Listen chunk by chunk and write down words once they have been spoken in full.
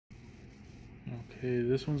Okay,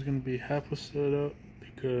 this one's going to be half a setup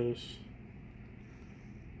because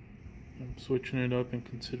I'm switching it up and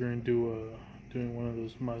considering doing one of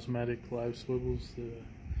those Mosmatic live swivels, the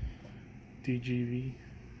DGV.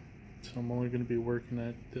 So I'm only going to be working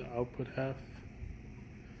at the output half.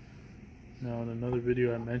 Now in another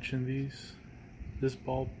video I mentioned these. This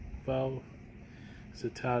ball valve is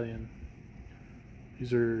Italian.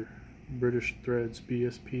 These are British threads,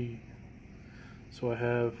 BSP. So I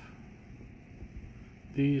have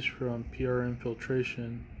these from PRM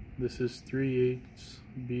Filtration. This is 3/8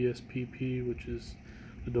 BSPP, which is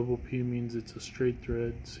the double P means it's a straight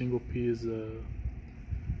thread. Single P is a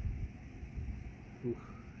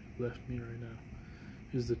left me right now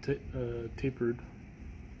is the tapered,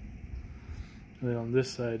 and then on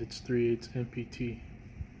this side it's 3/8 NPT.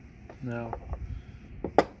 Now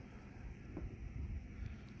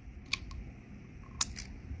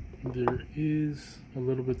there is a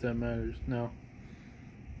little bit that matters. Now,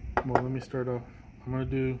 well, let me start off. I'm going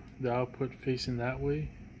to do the output facing that way.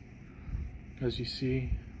 As you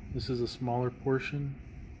see, this is a smaller portion,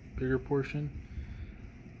 bigger portion.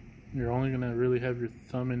 You're only going to really have your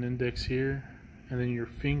thumb and index here, and then your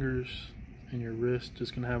fingers and your wrist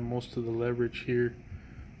is going to have most of the leverage here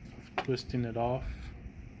of twisting it off.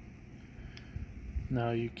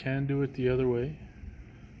 Now you can do it the other way,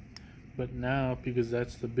 but now, because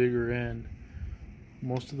that's the bigger end,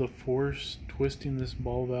 most of the force twisting this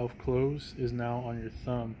ball valve closed is now on your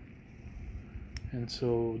thumb. And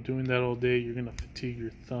so doing that all day, you're going to fatigue your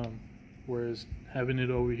thumb. Whereas having it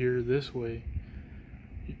over here this way,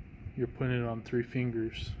 you're putting it on 3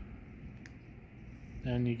 fingers.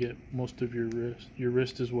 And you get most of your wrist. Your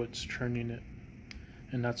wrist is what's turning it,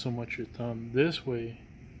 and not so much your thumb. This way,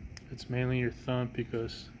 it's mainly your thumb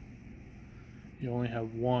because you only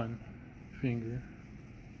have 1 finger.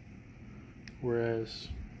 Whereas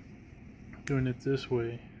doing it this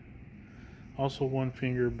way, also 1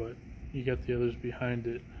 finger, but you got the others behind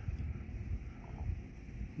it.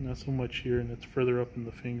 Not so much here, and it's further up in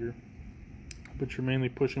the finger. But you're mainly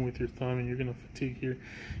pushing with your thumb, and you're gonna fatigue here.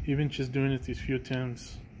 Even just doing it these few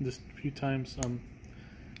times,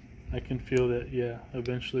 I can feel that, yeah,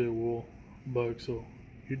 eventually it will bug. So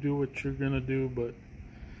you do what you're gonna do, but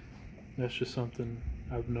that's just something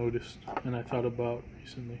I've noticed and I thought about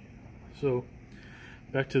recently. So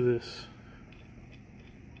back to this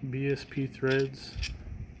BSP threads.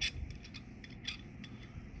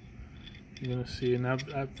 You're gonna see, and I've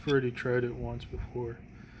already tried it once before.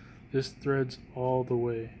 This threads all the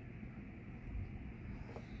way.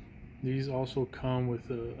 These also come with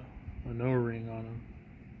an O-ring on them.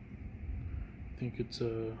 I think it's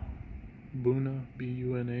a Buna,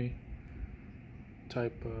 B-U-N-A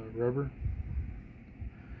type rubber.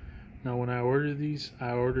 Now when I order these,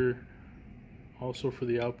 I order also for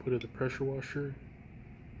the output of the pressure washer,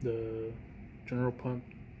 the General Pump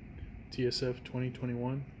TSF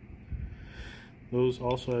 2021. Those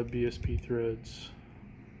also have BSP threads,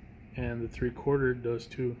 and the 3/4 does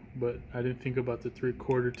too, but I didn't think about the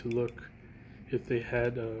 3/4 to look if they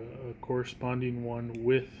had a corresponding one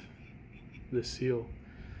with the seal.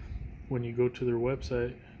 When you go to their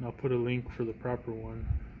website, and I'll put a link for the proper one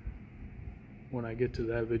when I get to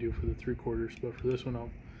that video for the 3/4, but for this one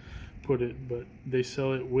I'll put it. But they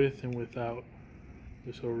sell it with and without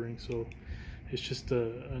this O-ring, so it's just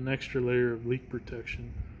an extra layer of leak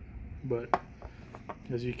protection. But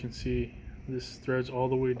as you can see, this threads all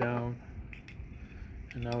the way down,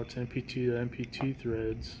 and now it's NPT to NPT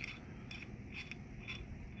threads.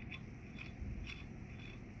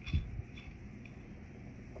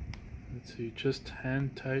 Let's see, just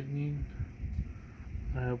hand tightening.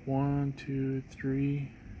 I have 1, 2, 3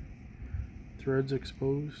 threads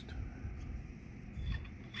exposed.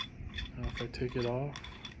 Now if I take it off,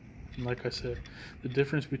 and like I said, the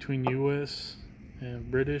difference between US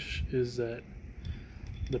and British is that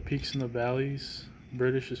the peaks and the valleys,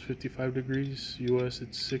 British is 55 degrees, US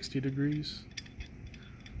it's 60 degrees.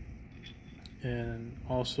 And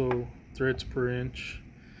also threads per inch,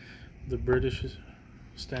 the British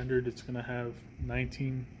standard, it's going to have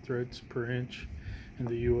 19 threads per inch, and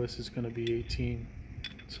the US is going to be 18.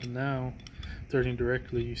 So now threading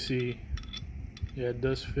directly, you see, yeah, it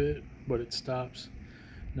does fit, but it stops.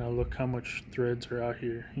 Now look how much threads are out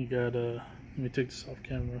here. You got let me take this off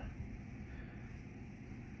camera.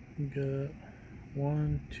 You got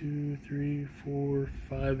 1, 2, 3, 4,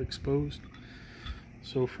 5 exposed.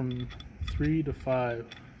 So from 3 to 5,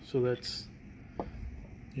 so that's,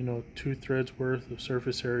 you know, 2 threads worth of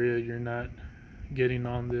surface area you're not getting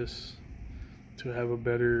on this to have a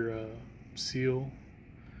better seal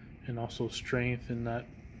and also strength and not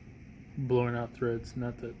blowing out threads.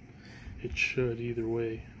 Not that it should either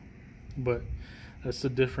way. But that's the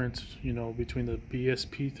difference, you know, between the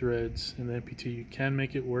BSP threads and the NPT. You can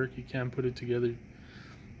make it work, you can put it together,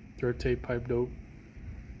 thread tape, pipe dope,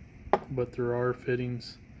 but there are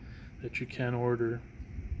fittings that you can order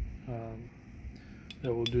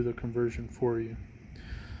that will do the conversion for you.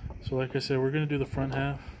 So like I said, we're going to do the front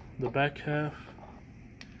half. The back half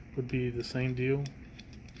would be the same deal.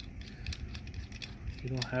 You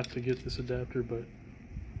don't have to get this adapter, but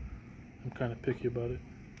I'm kind of picky about it.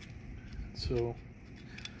 So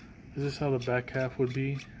this is how the back half would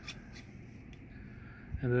be.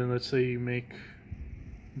 And then let's say you make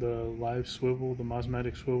the live swivel, the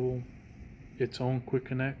Mosmatic swivel, its own quick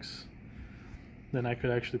connects, then I could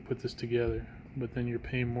actually put this together, but then you're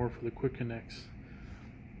paying more for the quick connects.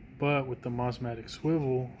 But with the Mosmatic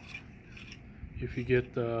swivel, if you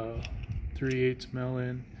get the 3/8 male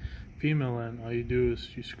end, female end, all you do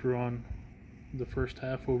is you screw on the first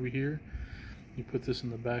half over here, you put this in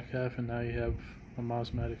the back half, and now you have a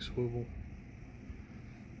Mosmatic swivel,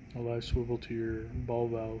 a live swivel to your ball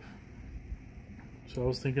valve. So I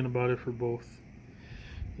was thinking about it for both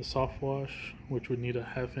the soft wash, which would need a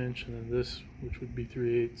 1/2 inch, and then this, which would be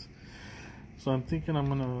 3/8. So I'm thinking I'm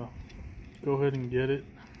gonna go ahead and get it.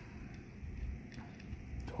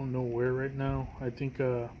 Don't know where right now. I think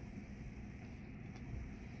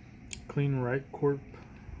Clean Right Corp,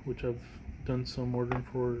 which I've done some ordering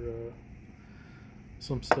for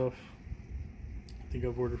some stuff. I think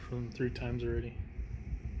I've ordered from them 3 times already,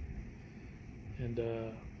 and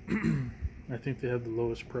I think they have the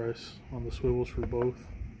lowest price on the swivels for both.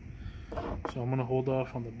 So I'm gonna hold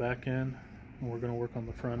off on the back end, and we're gonna work on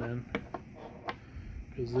the front end,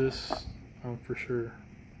 because this I'm for sure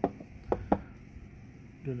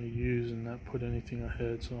gonna use and not put anything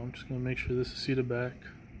ahead. So I'm just gonna make sure this is seated back.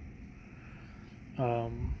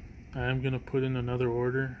 I am gonna put in another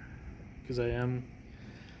order because I am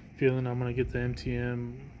feeling I'm gonna get the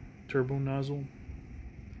NPTM turbo nozzle,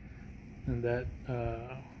 and that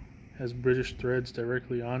has British threads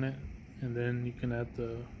directly on it, and then you can add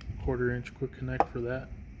the 1/4 inch quick connect for that,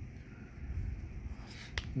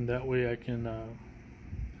 and that way I can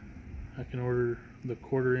order the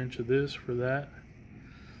 1/4 inch of this for that.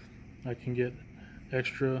 I can get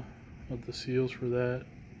extra of the seals for that,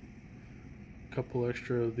 a couple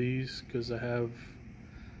extra of these, because I have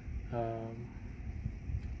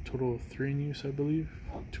total of 3 in use, I believe.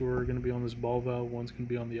 2 are going to be on this ball valve, 1's going to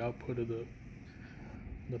be on the output of the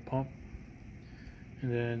pump,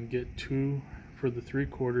 and then get 2 for the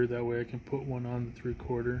 3/4. That way I can put 1 on the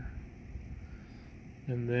 3/4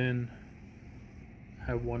 and then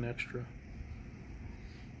have 1 extra.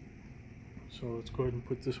 So let's go ahead and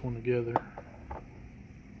put this one together.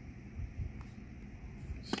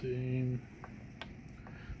 Same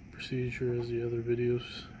procedure as the other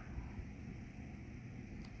videos.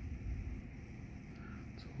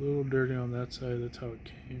 It's a little dirty on that side, that's how it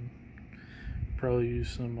came. Probably use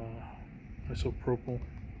some isopropyl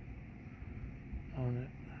on it,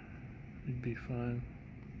 it'd be fine.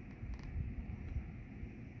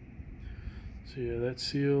 So yeah, that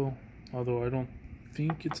seal, although I don't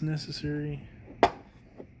think it's necessary,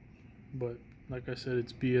 but like I said,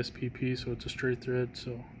 it's BSPP, so it's a straight thread,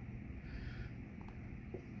 so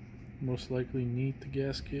most likely need the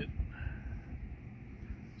gasket.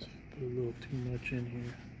 So put a little too much in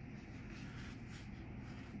here,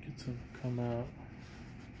 get some to come out.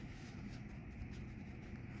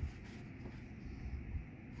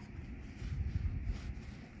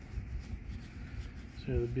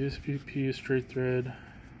 So the BSPP is straight thread.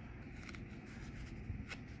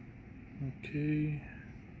 Okay,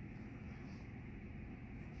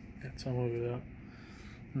 got some of it out.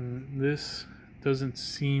 This doesn't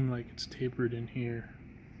seem like it's tapered in here.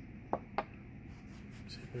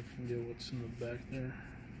 Let's see if I can get what's in the back there.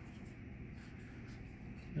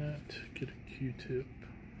 Get a Q-tip.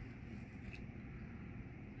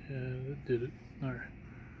 Yeah, that did it. Alright.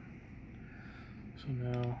 So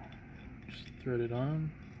now just thread it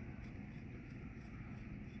on.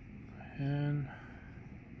 And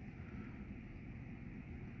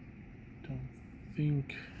don't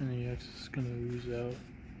think any excess is going to ooze out.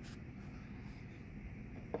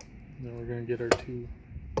 Then we're going to get our 2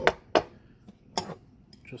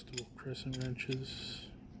 adjustable crescent wrenches,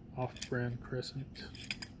 off-brand Crescent,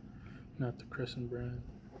 not the Crescent brand.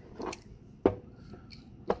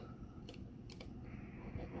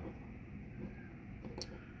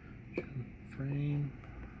 Frame.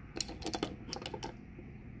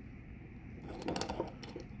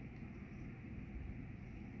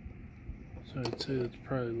 So I'd say that's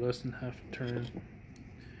probably less than half a turn.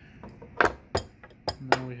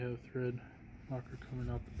 Now we have thread rocker coming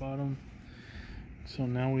out the bottom. So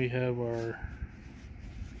now we have our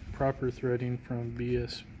proper threading from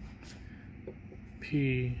BSP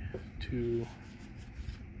to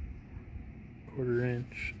quarter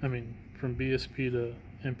inch. I mean, from BSP to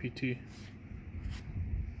NPT.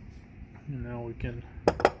 And now we can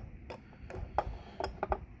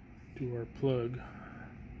do our plug.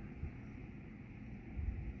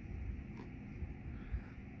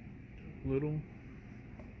 Little.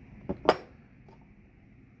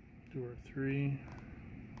 Do our 3.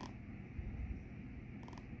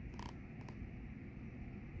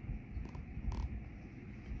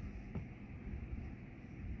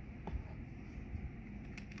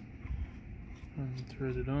 And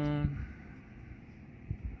thread it on.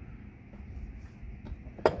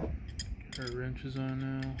 Get our wrenches on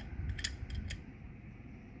now.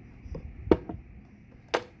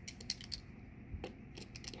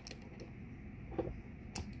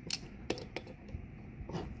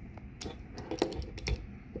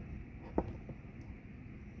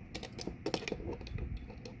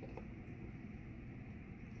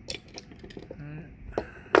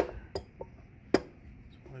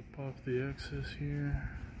 Wipe off the excess here.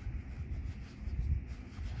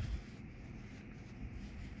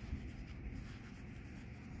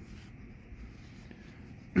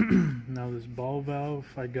 Now this ball valve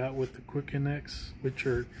I got with the quick connects, which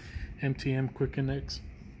are NPTM quick connects.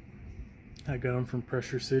 I got them from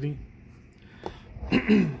Pressure City.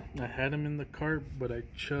 I had them in the cart, but I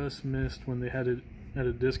just missed when they had it at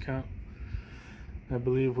a discount. I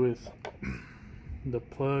believe with the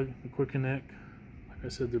plug, the quick connect, like I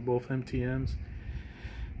said, they're both NPTMs.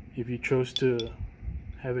 If you chose to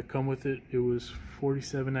have it come with it, it was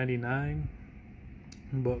 $47.99,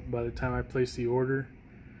 but by the time I placed the order,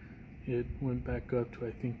 it went back up to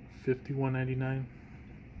I think $51.99.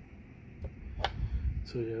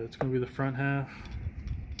 So yeah, it's gonna be the front half.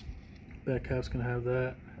 Back half's gonna have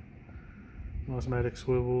that Mosmatic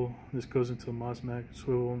swivel. This goes into the Mosmatic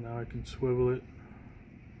swivel. Now I can swivel it,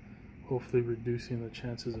 hopefully reducing the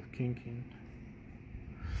chances of kinking.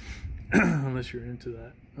 Unless you're into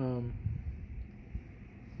that. And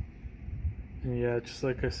yeah, just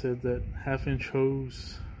like I said, that 1/2-inch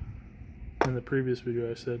hose in the previous video,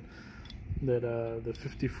 I said that the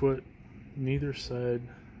 50-foot, neither side,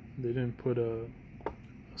 they didn't put a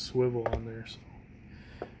swivel on there, so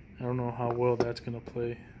I don't know how well that's gonna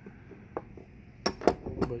play.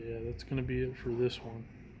 But yeah, that's gonna be it for this one.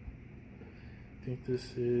 I think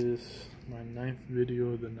this is my 9th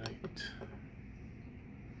video of the night.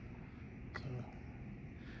 So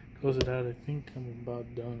close it out. I think I'm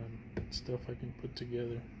about done on stuff I can put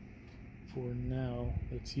together for now.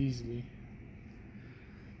 That's easily.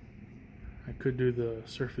 I could do the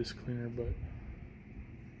surface cleaner, but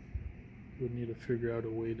would need to figure out a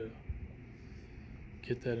way to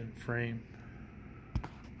get that in frame.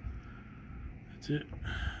 That's it.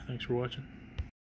 Thanks for watching.